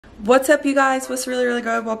What's up, you guys? What's really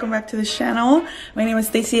good? Welcome back to the channel. My name is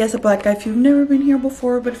Stacey Apodaca. If you've never been here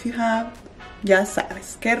before, but if you have, ya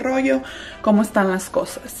sabes. ¿Qué rollo? ¿Cómo están las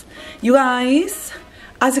cosas? You guys,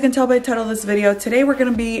 as you can tell by the title of this video, today we're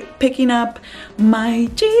gonna be picking up my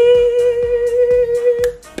Jeep.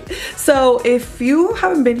 So if you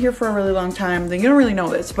haven't been here for a really long time, then you don't really know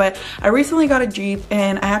this, but I recently got a Jeep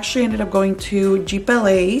and I actually ended up going to Jeep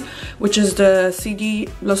LA, which is the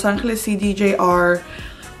Los Angeles CDJR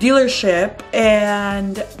dealership,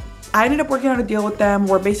 and I ended up working out a deal with them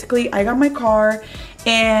where basically I got my car,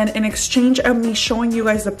 and in exchange of me showing you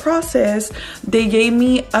guys the process, they gave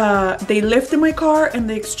me they lifted my car and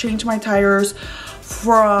they exchanged my tires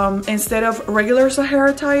from, instead of regular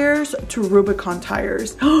Sahara tires, to Rubicon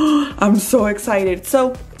tires. I'm so excited.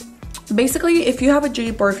 So basically, if you have a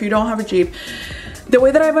Jeep or if you don't have a Jeep, the way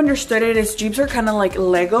that I've understood it is Jeeps are kind of like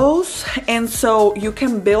Legos, and so you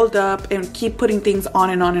can build up and keep putting things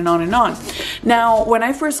on and on and on and on. Now, when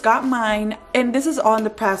I first got mine, and this is on the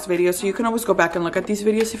past video, so you can always go back and look at these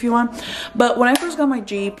videos if you want, but when I first got my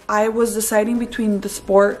Jeep, I was deciding between the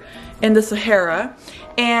Sport and the Sahara,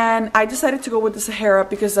 and I decided to go with the Sahara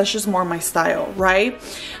because that's just more my style, right?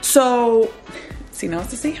 So, see, now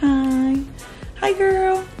it's to say hi. Hi,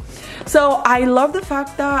 girl. So I love the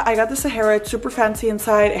fact that I got the Sahara. It's super fancy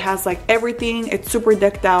inside. It has like everything. It's super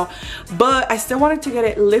decked out, but I still wanted to get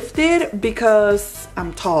it lifted because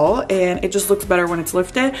I'm tall and it just looks better when it's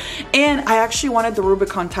lifted. And I actually wanted the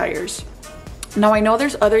Rubicon tires. Now I know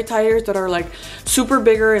there's other tires that are like super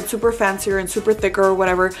bigger and super fancier and super thicker or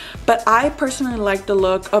whatever, but I personally like the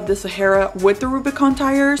look of the Sahara with the Rubicon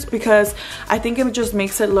tires because I think it just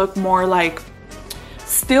makes it look more like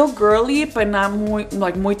still girly, but not muy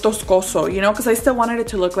toscoso, you know, because I still wanted it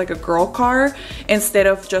to look like a girl car instead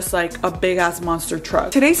of just like a big ass monster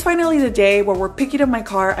truck. Today's finally the day where we're picking up my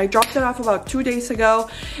car. I dropped it off about 2 days ago,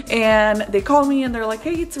 and they called me and they're like,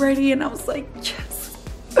 hey, it's ready, and I was like, yes.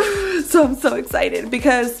 So I'm so excited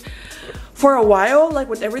because for a while, like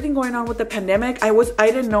with everything going on with the pandemic, I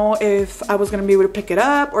didn't know if I was gonna be able to pick it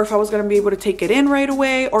up or if I was gonna be able to take it in right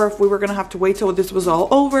away or if we were gonna have to wait till this was all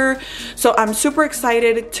over. So I'm super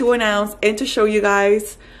excited to announce and to show you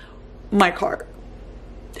guys my car.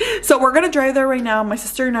 So we're gonna drive there right now. My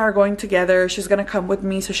sister and I are going together. She's gonna come with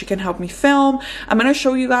me so she can help me film. I'm gonna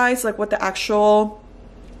show you guys like what the actual,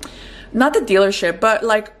 not the dealership, but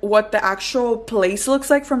like what the actual place looks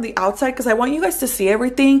like from the outside, because I want you guys to see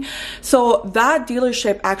everything. So that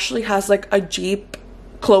dealership actually has like a Jeep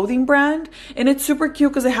clothing brand, and it's super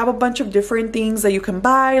cute because they have a bunch of different things that you can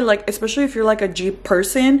buy, like especially if you're like a Jeep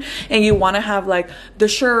person and you want to have like the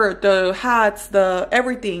shirt, the hats, the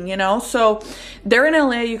everything, you know. So they're in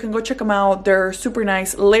LA. You can go check them out. They're super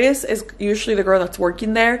nice. Liz is usually the girl that's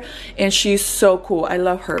working there, and she's so cool. I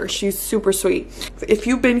love her. She's super sweet. If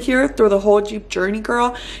you've been here through the whole Jeep journey,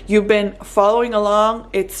 girl, you've been following along.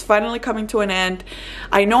 It's finally coming to an end.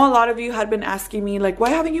 I know a lot of you had been asking me like,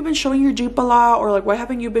 why haven't you been showing your Jeep a lot, or like why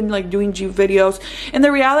haven't you been like doing Jeep videos? And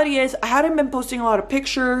the reality is I hadn't been posting a lot of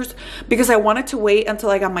pictures because I wanted to wait until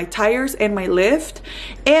I got my tires and my lift,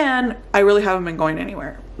 and I really haven't been going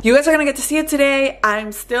anywhere. You guys are gonna get to see it today.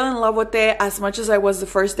 I'm still in love with it as much as I was the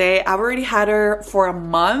first day. I've already had her for a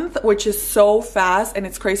month, which is so fast, and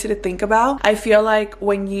it's crazy to think about. I feel like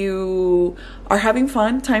when you are having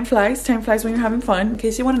fun, time flies. Time flies when you're having fun, in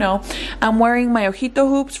case you want to know. I'm wearing my ojito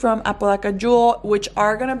hoops from Apodaca Jewel, which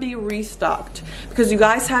are gonna be restocked because you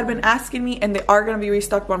guys had been asking me, and they are gonna be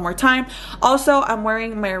restocked one more time. Also, I'm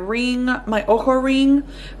wearing my ring, my ojo ring,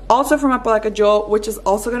 also from Apodaca Jewel, which is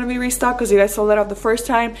also going to be restocked because you guys sold it out the first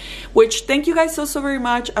time, which thank you guys so very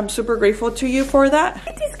much. I'm super grateful to you for that. Look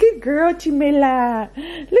at this good girl, Chimela.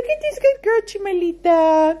 Look at this good girl,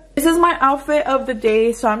 Chimelita. This is my outfit of the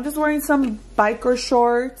day. So I'm just wearing some biker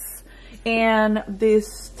shorts and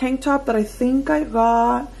this tank top that I think I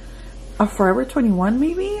got a Forever 21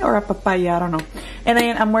 maybe, or a Papaya, I don't know. And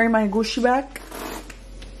then I'm wearing my Gucci bag.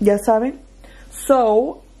 Ya saben.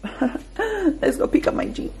 So let's go pick up my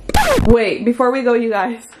Jeep. Wait, before we go, you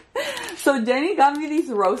guys. So Jenny got me these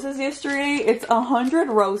roses yesterday. It's 100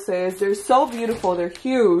 roses. They're so beautiful. They're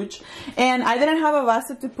huge. And I didn't have a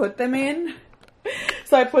vase to put them in.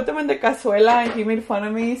 So I put them in the cazuela, and he made fun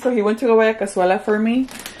of me. So he went to go buy a cazuela for me.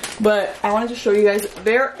 But I wanted to show you guys.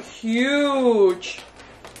 They're huge.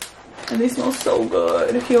 And they smell so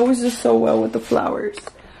good. He always does so well with the flowers.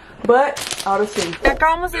 But, ahora sí.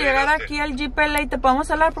 Acabamos de llegar aquí al Jeep LA y te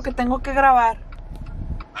podemos hablar porque tengo que grabar.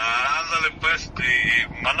 Ándale pues,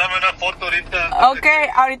 y mándame una foto ahorita. Ok,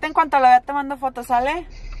 ahorita en cuanto la vea te mando foto, ¿sale?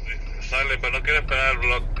 Sale, pero no quiero esperar el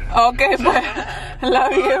vlog. Ok, pues,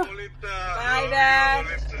 love you. Bye, Bye, Dad.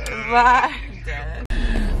 Bye.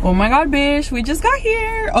 Oh my god, bitch, we just got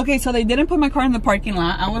here. Okay, so they didn't put my car in the parking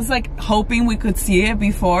lot. I was like hoping we could see it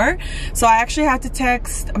before. So I actually had to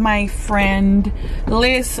text my friend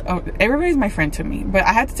Liz. Oh, everybody's my friend to me, but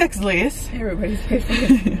I had to text Liz. Everybody's my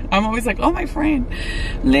friend. I'm always like, oh, my friend.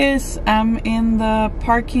 Liz, I'm in the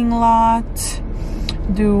parking lot.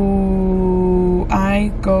 Do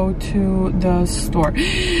I go to the store?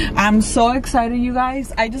 I'm so excited, you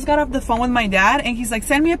guys. I just got off the phone with my dad and he's like,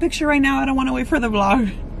 send me a picture right now. I don't want to wait for the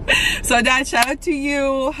vlog. So Dad, shout out to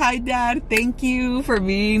you. Hi Dad, thank you for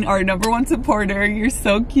being our #1 supporter. You're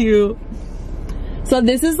so cute. So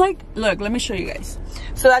this is like, look, let me show you guys.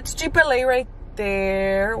 So that's Jeep LA right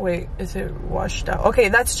there. Wait, is it washed out? Okay,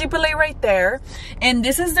 that's Jeep LA right there. And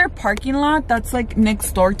this is their parking lot that's like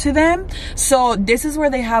next door to them. So this is where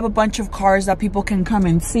they have a bunch of cars that people can come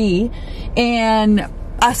and see. And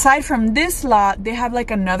aside from this lot, they have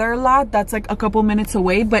like another lot that's like a couple minutes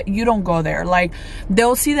away, but you don't go there. Like,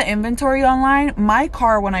 they'll see the inventory online. My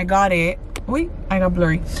car, when I got it, wait, I got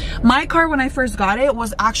blurry. My car, when I first got it,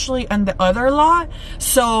 was actually in the other lot.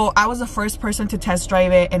 So I was the first person to test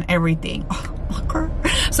drive it and everything.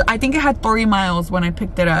 So I think it had 30 miles when I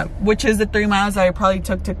picked it up, which is the 3 miles that I probably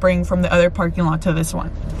took to bring from the other parking lot to this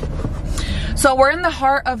one. So we're in the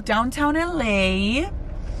heart of downtown LA.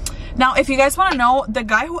 Now, if you guys want to know, the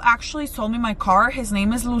guy who actually sold me my car, his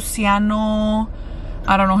name is Luciano.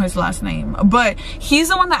 I don't know his last name, but he's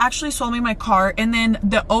the one that actually sold me my car. And then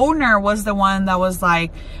the owner was the one that was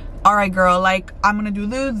like, all right, girl, like, I'm gonna do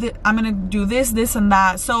this, this, and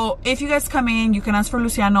that. So if you guys come in, you can ask for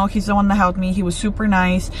Luciano. He's the one that helped me. He was super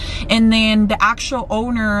nice. And then the actual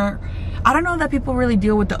owner, I don't know that people really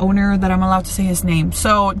deal with the owner that I'm allowed to say his name.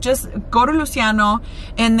 So just go to Luciano.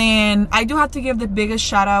 And then I do have to give the biggest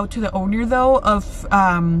shout out to the owner though of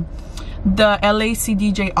the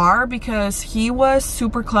LACDJR, because he was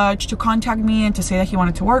super clutch to contact me and to say that he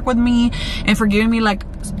wanted to work with me and for giving me like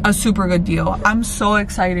a super good deal. I'm so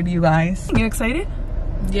excited, you guys. You excited?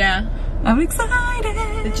 Yeah. I'm excited.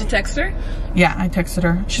 Did you text her? Yeah, I texted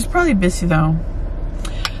her. She's probably busy though.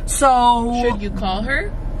 So should you call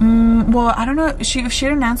her? Well, I don't know. If she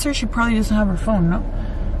didn't answer, she probably doesn't have her phone, no?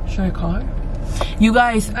 Should I call her? You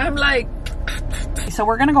guys, I'm like, so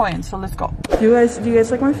we're gonna go in, so let's go. You guys, do you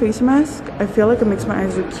guys like my face mask? I feel like it makes my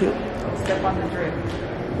eyes look cute. step on the drip.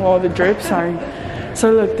 Oh, the drip, sorry.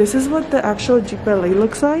 So look, this is what the actual Jeep LA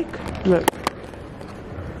looks like. Look.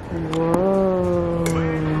 Whoa.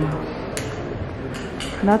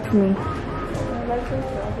 Not to me.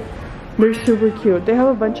 They're super cute. They have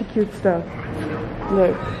a bunch of cute stuff.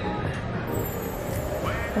 Look.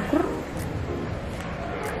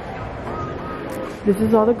 This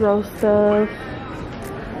is all the girl stuff.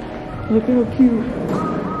 Look at how cute.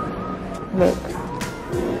 Look.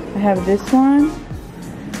 I have this one.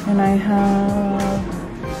 And I have...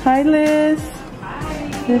 Hi, Liz. Hi.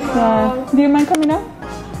 This one. Do you mind coming up? Oh,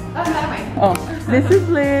 not mine. Oh, this is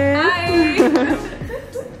Liz. Hi.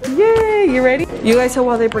 Yay, you ready? You guys, so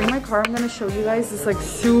while they bring my car, I'm gonna show you guys this like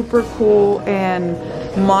super cool and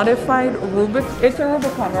modified Rubicon. It's a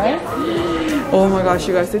Rubicon, right? Oh my gosh,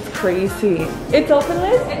 you guys, it's crazy. It's open,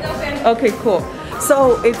 Liz? It's open. Okay, cool.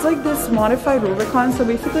 So it's like this modified Rubicon. So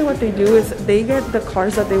basically what they do is they get the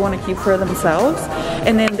cars that they want to keep for themselves,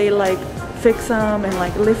 and then they like fix them and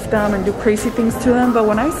like lift them and do crazy things to them. But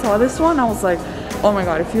when I saw this one, I was like, oh my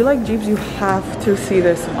god, if you like Jeeps, you have to see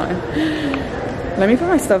this one. Let me put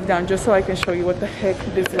my stuff down just so I can show you what the heck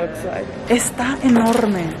this looks like. Está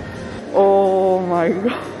enorme. Oh my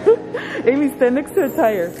god. Amy, stand next to a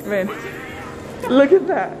tire. Man, look at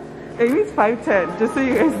that. Amy's 5'10", just so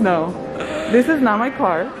you guys know. This is not my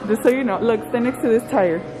car, just so you know. Look, stand next to this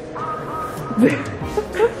tire.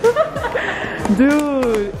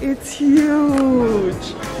 Dude, it's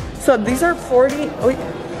huge. So these are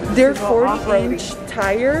 40-inch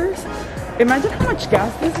tires. Imagine how much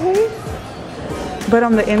gas this weighs. But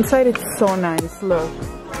on the inside, it's so nice. Look.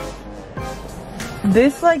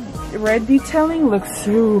 This like red detailing looks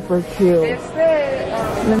super cute. It's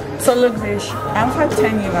the, So look, bitch. I'm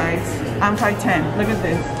 5'10", you guys. I'm 5'10". Look at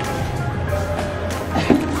this.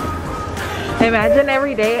 imagine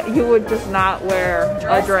every day you would just not wear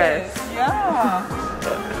a dress. Yeah.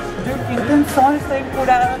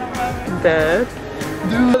 Dead.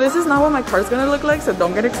 Dude. So this is not what my car's gonna look like, so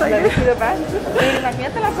don't get excited. Let me see the back.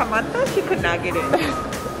 Imagínate la Samantha, she could not get in.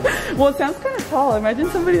 Well, it sounds kind of tall. Imagine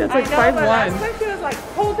somebody that's like 5'1". Last time she was like,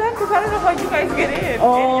 hold on, because I don't know how you guys get in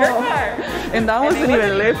your car. And that wasn't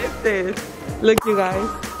even lifted. Look, you guys.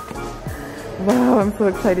 Wow, I'm so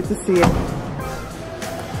excited to see it.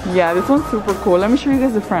 Yeah, this one's super cool. Let me show you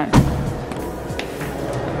guys the front.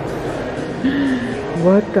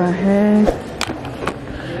 What the heck?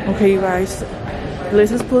 Okay, you guys.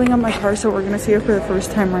 Liz is pulling up my car, so we're gonna see her for the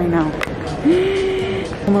first time right now.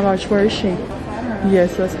 Oh my gosh, where is she?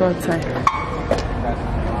 Yes, let's go outside.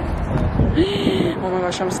 Oh my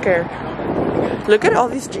gosh, I'm scared. Look at all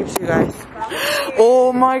these Jeeps, you guys.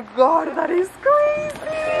 Oh my god, that is crazy!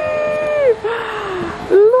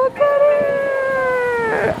 Look at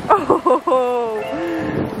it! Oh,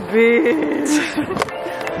 bitch.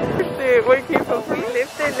 Wait, keep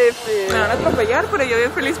lift it. Me van a atropellar, pero yo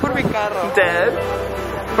bien feliz por mi carro. Dead?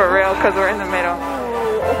 For real, because we're in the middle.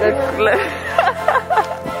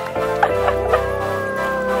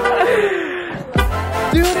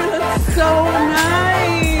 Dude, it looks so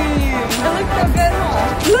nice. It looks so good,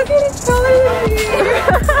 huh? Look at it falling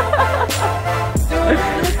Dude, it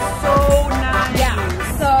looks so nice. Yeah,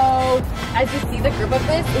 so as you see, the grip of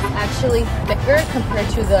this is actually thicker compared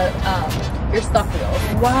to the your stock wheels.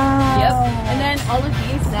 Wow. Yep. And then all of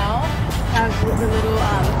these now have the little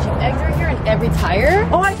Jeep eggs right here in every tire.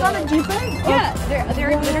 Oh, I found a Jeep egg? Yeah,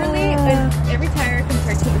 they're literally in every tire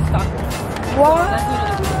compared to the stock wheels. Wow. So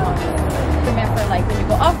that's really cool. They're meant for like when you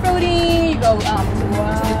go off-roading, you go to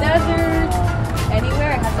the desert,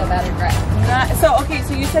 anywhere. It has a battery drive. So, okay,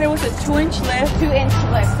 so you said it was a 2-inch lift. 2-inch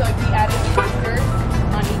lift. So if we added shoulders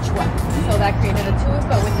on each one, so that created a 2,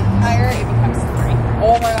 but with the tire, it becomes 3.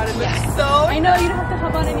 Oh my god, it looks so I know, you don't have to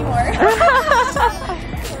hop on anymore.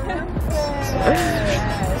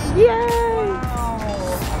 Yay! Wow.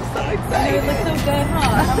 So excited. It looks so good,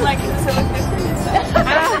 huh? I'm like, does it look different inside?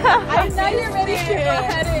 I know you're ready to go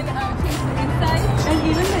ahead and change the inside. And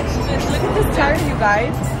even look at this tire, you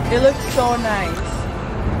guys. It looks so nice.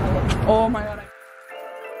 Oh my god.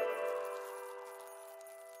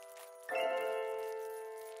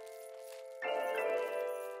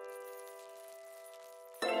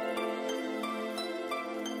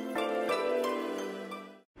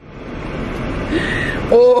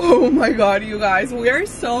 Oh my god, you guys, we are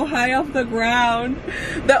so high off the ground.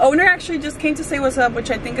 The owner actually just came to say what's up,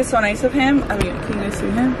 which I think is so nice of him. I mean, can you guys see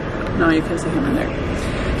him? No, you can't see him in there.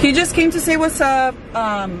 He just came to say what's up.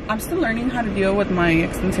 I'm still learning how to deal with my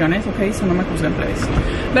extensiones, okay? So no me juzguen, please.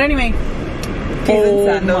 But anyway, he's in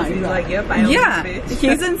sandals. He's like, yep, I own yeah, this bitch.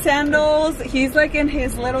 He's in sandals. He's like in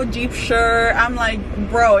his little Jeep shirt. I'm like,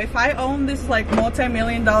 bro, if I own this like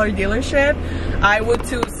multi-million-dollar dealership, I would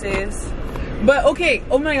too, sis. But okay,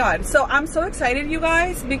 oh my god, so I'm so excited, you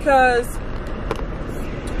guys, because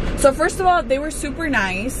so first of all, they were super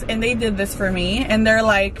nice and they did this for me, and they're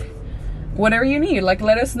like, whatever you need, like,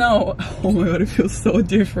 let us know. Oh my god, it feels so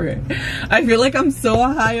different. I feel like I'm so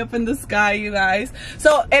high up in the sky, you guys.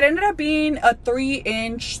 So it ended up being a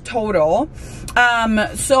 3-inch total.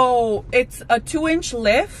 So it's a 2-inch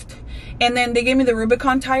lift, and then they gave me the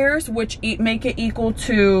Rubicon tires, which make it equal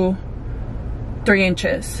to 3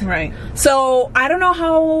 inches. Right. So I don't know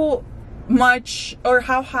how much or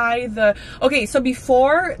how high the, okay, so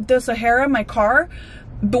before the Sahara, my car,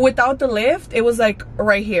 but without the lift, it was like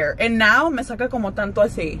right here, and now me saca como tanto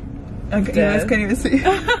así. Okay, you guys can't even see.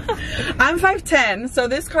 I'm 5'10", so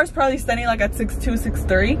this car's probably standing like at 6'2",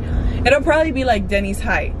 6'3". It'll probably be like Denny's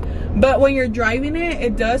height, but when you're driving it,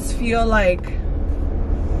 it does feel like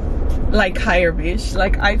higher, bitch.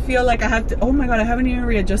 Like I feel like I have to, oh my god, I haven't even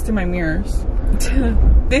readjusted my mirrors.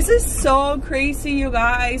 This is so crazy, you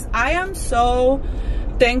guys. I am so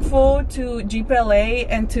thankful to Jeep LA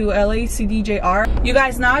and to LA CDJR. You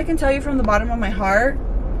guys, now I can tell you from the bottom of my heart,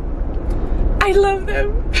 I love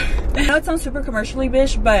them. I know it sounds super commercially,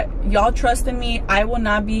 bitch, but y'all trust in me. I will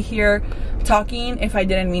not be here talking if I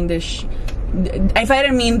didn't mean this. If I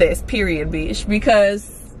didn't mean this, period, bitch,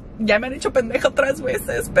 because ya me han hecho pendeja otras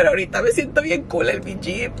veces, pero ahorita me siento bien cool en mi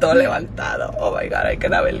Jeep, todo levantado. Oh my god, I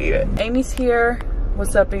cannot believe it. Amy's here.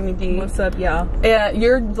 What's up, Amy D? What's up, y'all?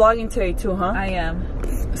 You're vlogging today too, huh? I am.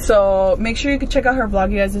 So make sure you can check out her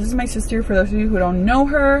vlog, you guys. This is my sister, for those of you who don't know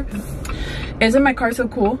her. Isn't my car so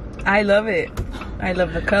cool? I love it. I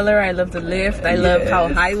love the color. I love the lift. I love how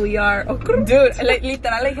high we are. Oh, dude, literal,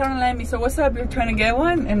 like, let me. So what's up? You're trying to get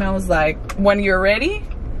one? And I was like, when you're ready,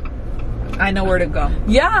 I know where to go.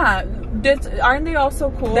 Yeah. Aren't they all so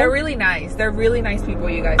cool? They're really nice. They're really nice people,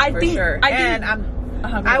 you guys, for sure.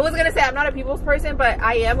 I was gonna say I'm not a people's person, but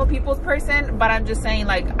I am a people's person. But I'm just saying,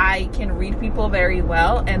 like, I can read people very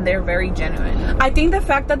well, and they're very genuine. I think the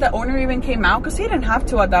fact that the owner even came out, because he didn't have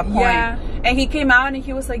to at that point. Yeah. And he came out and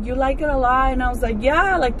he was like, you like it a lot? And I was like,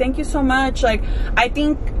 yeah, like, thank you so much. Like, I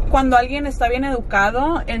think cuando alguien está bien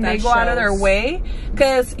educado and they go out of their way,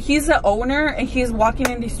 because he's the owner and he's walking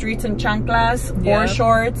in the streets in chanclas or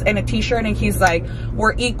shorts and a t-shirt, and he's like,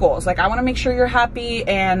 we're equals. Like, I want to make sure you're happy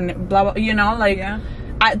and blah, blah, you know, like,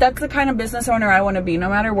 that's the kind of business owner I want to be, no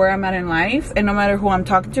matter where I'm at in life and no matter who I'm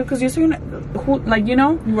talking to, because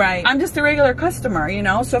right, I'm just a regular customer, you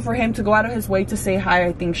know. So for him to go out of his way to say hi,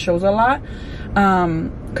 I think shows a lot.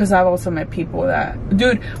 Because I've also met people that,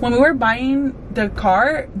 dude, when we were buying the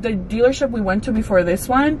car, the dealership we went to before this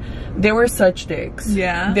one, they were such dicks.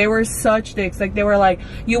 Yeah, they were such dicks. Like, they were like,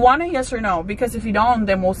 you want it, yes or no? Because if you don't,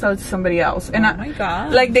 then we'll sell it to somebody else. And oh my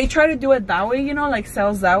god, like, they try to do it that way, you know, like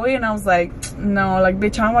sales that way. And I was like, no, like,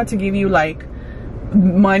 bitch, I'm about to give you like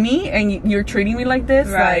money and you're treating me like this.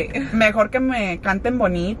 Right. Like, mejor que me canten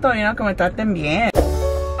bonito, you know, que me traten bien.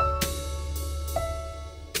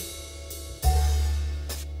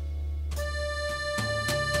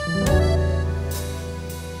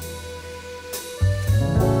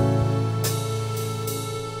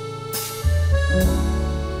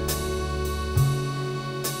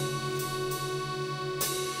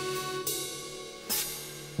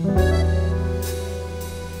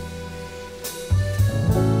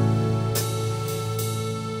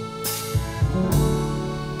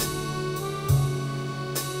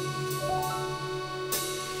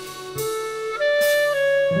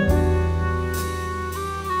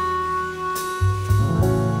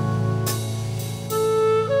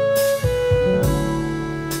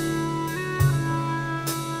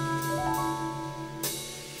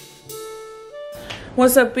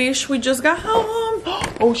 What's up, bitch? We just got home.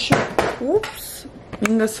 Oh shit. Oops.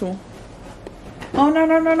 Ingasu. Oh no,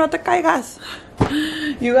 no, no, no te caigas.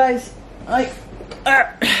 You guys, like,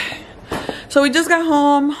 so we just got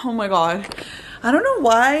home. Oh my god. I don't know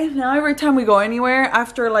why. Now every time we go anywhere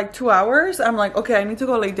after like 2 hours, I'm like, okay, I need to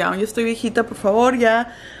go lay down. Yo estoy viejita, por favor, ya.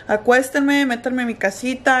 Acuéstenme, métanme en mi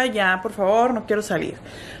casita, ya, por favor, no quiero salir.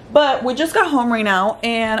 But we just got home right now,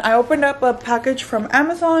 and I opened up a package from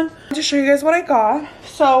Amazon to show you guys what I got.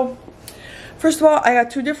 So, first of all, I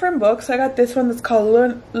got 2 different books. I got this one that's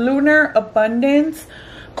called Lunar Abundance,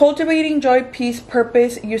 Cultivating Joy, Peace,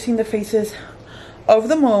 Purpose, Using the Phases of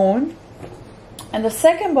the Moon. And the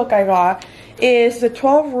second book I got is The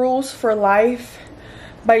 12 Rules for Life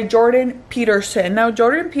by Jordan Peterson. Now,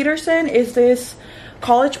 Jordan Peterson is this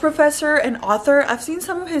college professor and author. I've seen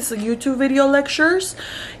some of his YouTube video lectures.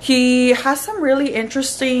 He has some really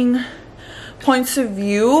interesting points of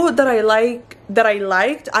view that I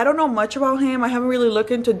liked. I don't know much about him. I haven't really looked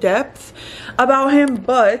into depth about him,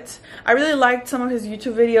 but I really liked some of his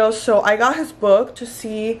YouTube videos, so I got his book to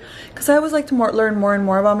see, because I always like to learn more and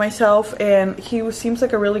more about myself, and he seems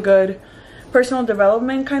like a really good personal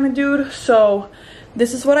development kind of dude. So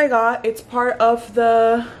this is what I got. It's part of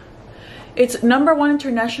it's #1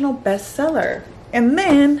 international bestseller. And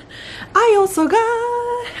then I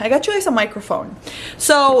got you guys a microphone.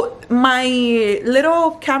 So my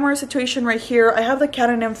little camera situation right here, I have the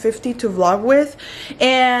Canon M50 to vlog with,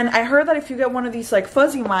 and I heard that if you get one of these like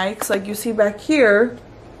fuzzy mics like you see back here,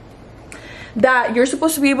 that you're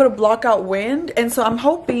supposed to be able to block out wind. And so I'm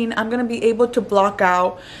hoping I'm gonna be able to block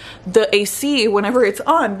out the AC whenever it's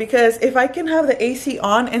on, because if I can have the AC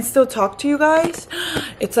on and still talk to you guys,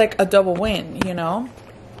 it's like a double win, you know.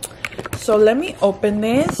 So let me open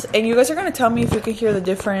this, and you guys are gonna tell me if you can hear the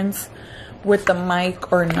difference with the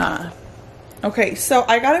mic or not. Okay, so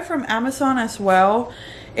I got it from Amazon as well.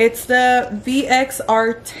 It's the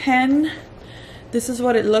VXR10. This is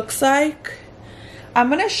what it looks like. I'm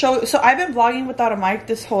gonna show, so I've been vlogging without a mic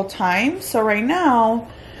this whole time. So right now,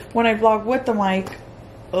 when I vlog with the mic,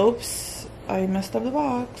 oops, I messed up the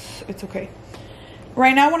box. It's okay.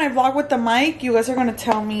 Right now, when I vlog with the mic, you guys are gonna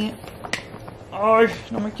tell me, oh,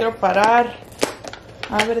 no me quiero parar.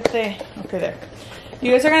 Ábrete. Okay, there.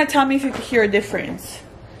 You guys are gonna tell me if you can hear a difference.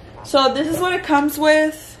 So this is what it comes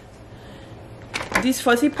with. These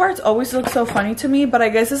fuzzy parts always look so funny to me, but I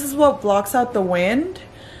guess this is what blocks out the wind.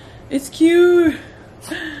 It's cute.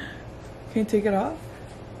 Can you take it off?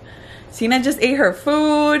 Sina just ate her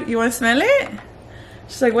food. You want to smell it?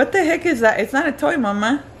 She's like, what the heck is that? It's not a toy,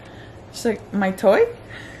 mama. She's like, my toy?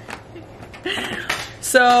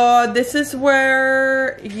 So this is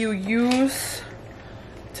where you use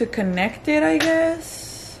to connect it, I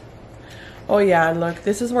guess. Oh yeah, look,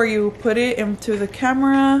 this is where you put it into the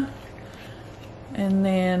camera. And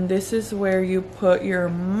then this is where you put your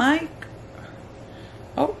mic.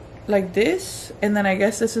 Oh, like this. And then I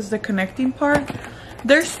guess this is the connecting part.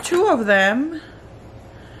 There's 2 of them.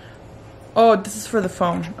 Oh, this is for the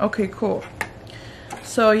phone. Okay, cool.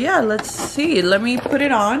 So yeah, let's see. Let me put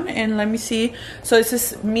it on and let me see. So this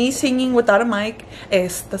is me singing without a mic.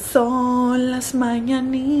 Estas son las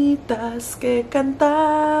mañanitas que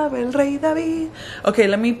cantaba el rey David. Okay,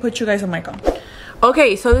 let me put you guys a mic on.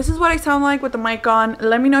 Okay, so this is what I sound like with the mic on.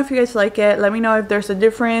 Let me know if you guys like it. Let me know if there's a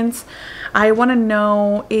difference. I want to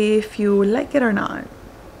know if you like it or not.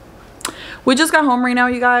 We just got home right now,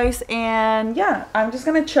 you guys, and yeah, I'm just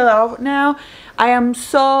gonna chill out now. I am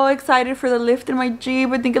so excited for the lift in my Jeep.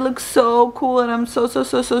 I think it looks so cool, and I'm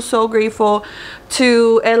so grateful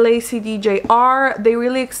to LACDJR. They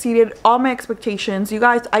really exceeded all my expectations. You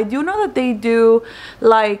guys, I do know that they do,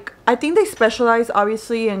 like, I think they specialize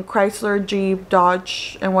obviously in Chrysler, Jeep,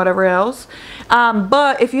 Dodge, and whatever else.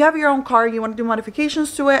 But if you have your own car, you want to do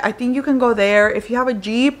modifications to it, I think you can go there. If you have a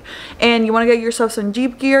Jeep and you want to get yourself some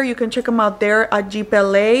Jeep gear, you can check them out there at Jeep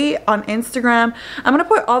LA on Instagram. I'm gonna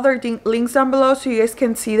put all their links down below so you guys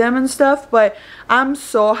can see them and stuff. But I'm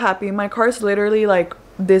so happy. My car is literally like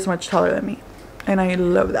this much taller than me, and I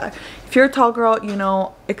love that. If you're a tall girl, you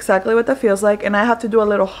know exactly what that feels like, and I have to do a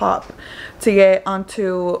little hop to get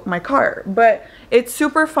onto my car, but it's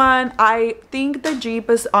super fun. I think the Jeep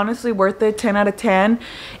is honestly worth it. 10 out of 10.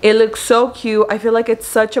 It looks so cute. I feel like it's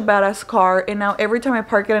such a badass car, and now every time I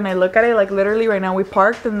park it and I look at it, like literally right now we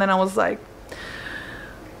parked and then I was like,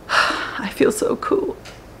 I feel so cool.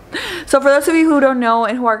 So for those of you who don't know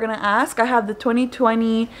and who are gonna ask, I have the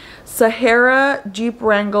 2020 Sahara Jeep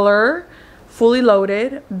Wrangler, fully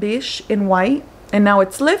loaded, beige in white, and now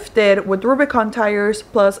it's lifted with Rubicon tires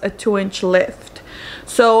plus a 2-inch lift.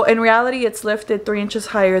 So in reality, it's lifted 3 inches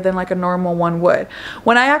higher than like a normal one would.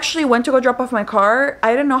 When I actually went to go drop off my car,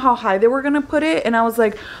 I didn't know how high they were gonna put it, and I was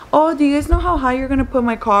like, oh, do you guys know how high you're gonna put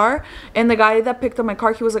my car? And the guy that picked up my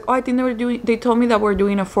car, he was like, oh, I think they told me that we're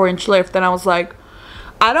doing a 4-inch lift. And I was like,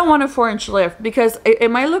 I don't want a 4-inch lift because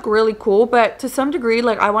it might look really cool, but to some degree,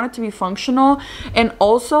 like, I want it to be functional. And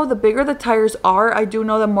also, the bigger the tires are, I do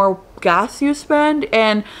know the more gas you spend,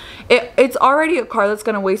 and it's already a car that's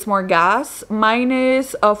gonna waste more gas. Mine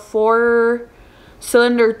is a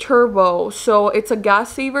 4-cylinder turbo, so it's a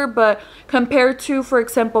gas saver, but compared to, for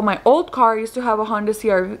example, my old car, I used to have a Honda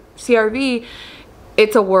CR-V,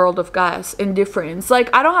 it's a world of gas and difference.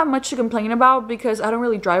 Like, I don't have much to complain about because I don't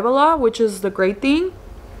really drive a lot, which is the great thing.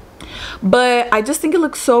 But I just think it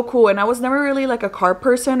looks so cool, and I was never really like a car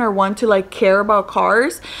person or one to like care about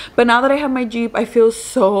cars, but now that I have my Jeep, I feel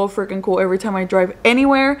so freaking cool every time I drive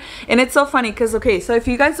anywhere. And it's so funny because, okay, so if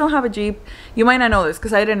you guys don't have a Jeep, you might not know this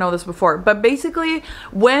because I didn't know this before, but basically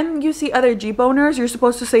when you see other Jeep owners, you're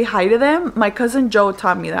supposed to say hi to them. My cousin Joe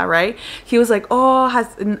taught me that, right? He was like, oh, has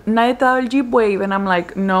nadie te dado el Jeep wave? And I'm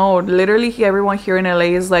like, no, literally everyone here in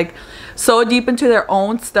LA is like so deep into their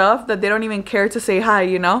own stuff that they don't even care to say hi,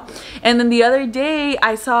 you know? And then the other day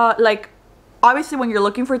I saw, like, obviously when you're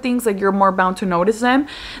looking for things, like, you're more bound to notice them.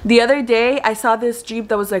 The other day I saw this Jeep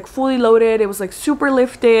that was like fully loaded. It was like super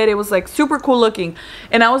lifted. It was like super cool looking,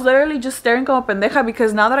 and I was literally just staring como pendeja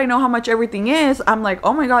because now that I know how much everything is, I'm like,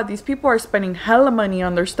 oh my god, these people are spending hella money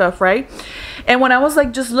on their stuff, right? And when I was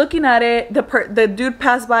like just looking at it, the dude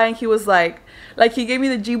passed by and he was like he gave me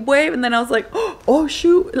the Jeep wave, and then I was like, oh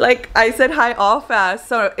shoot, like I said hi all fast.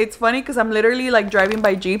 So it's funny because I'm literally like driving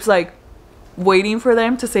by Jeeps like waiting for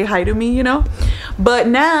them to say hi to me, you know? But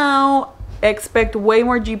now expect way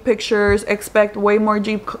more Jeep pictures, expect way more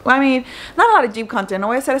Jeep, I mean, not a lot of Jeep content. No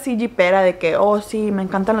voy a ser así Jeepera de que, oh sí, me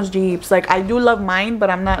encantan los Jeeps. Like, I do love mine, but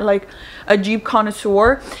I'm not like a Jeep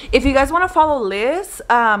connoisseur. If you guys want to follow Liz,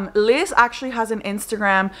 Liz actually has an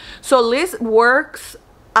Instagram. So Liz works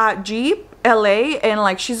at Jeep LA, and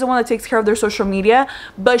like she's the one that takes care of their social media,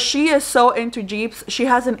 but she is so into Jeeps. She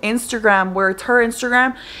has an Instagram where it's her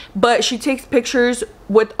Instagram, but she takes pictures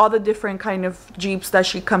with all the different kind of Jeeps that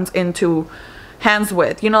she comes into hands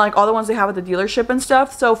with, you know, like all the ones they have at the dealership and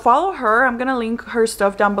stuff. So follow her. I'm gonna link her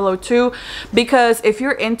stuff down below too, because if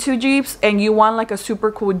you're into Jeeps and you want like a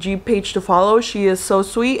super cool Jeep page to follow, she is so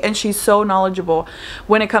sweet and she's so knowledgeable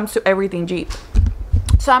when it comes to everything Jeep.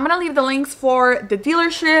 So I'm gonna leave the links for the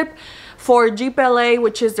dealership, for Jeep LA,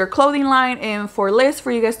 which is their clothing line, and for Liz,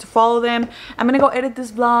 for you guys to follow them. I'm gonna go edit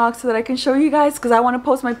this vlog so that I can show you guys, because I want to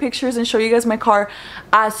post my pictures and show you guys my car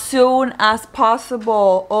as soon as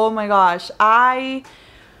possible. Oh my gosh, I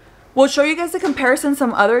will show you guys the comparison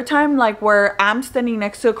some other time, like where I'm standing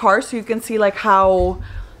next to a car so you can see like how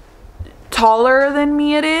taller than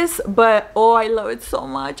me it is. But oh, I love it so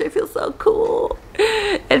much. I feel so cool.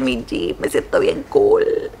 En mi Jeep me siento bien cool.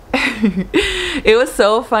 It was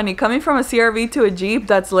so funny coming from a CR-V to a Jeep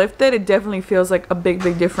that's lifted. It definitely feels like a big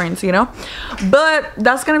difference, you know. But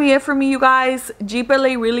that's gonna be it for me, you guys. Jeep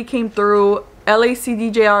LA really came through.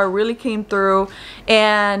 LACDJR really came through.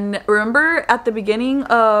 And remember at the beginning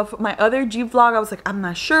of my other Jeep vlog, I was like, I'm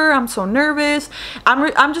not sure, I'm so nervous.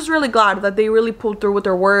 I'm just really glad that they really pulled through with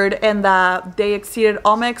their word, and that they exceeded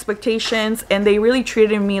all my expectations, and they really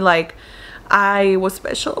treated me like I was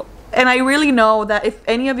special. And I really know that if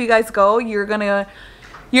any of you guys go, you're gonna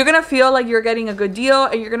feel like you're getting a good deal,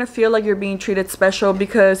 and you're gonna feel like you're being treated special,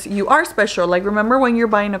 because you are special. Like, remember, when you're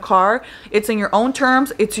buying a car, it's in your own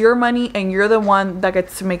terms, it's your money, and you're the one that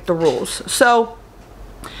gets to make the rules. So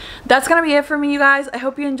that's gonna be it for me, you guys. I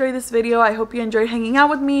hope you enjoyed this video. I hope you enjoyed hanging out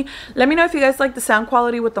with me. Let me know if you guys like the sound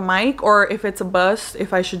quality with the mic, or if it's a bust,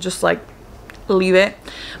 if I should just like leave it.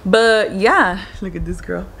 But yeah, look at this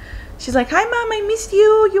girl. She's like, hi mom, I missed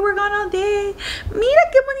you. You were gone all day. Mira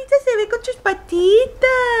qué bonita se ve con tus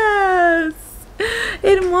patitas.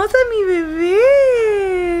 Hermosa mi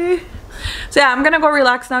bebé. So yeah, I'm gonna go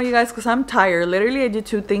relax now, you guys, because I'm tired. Literally, I did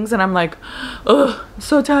 2 things and I'm like, oh, I'm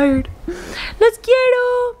so tired. Les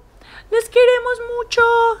quiero. Les queremos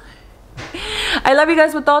mucho. I love you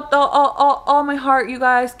guys with all my heart, you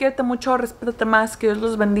guys. Quédate mucho, respétate más, que Dios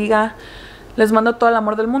los bendiga. Les mando todo el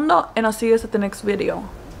amor del mundo, and I'll see you guys at the next video.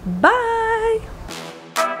 Bye.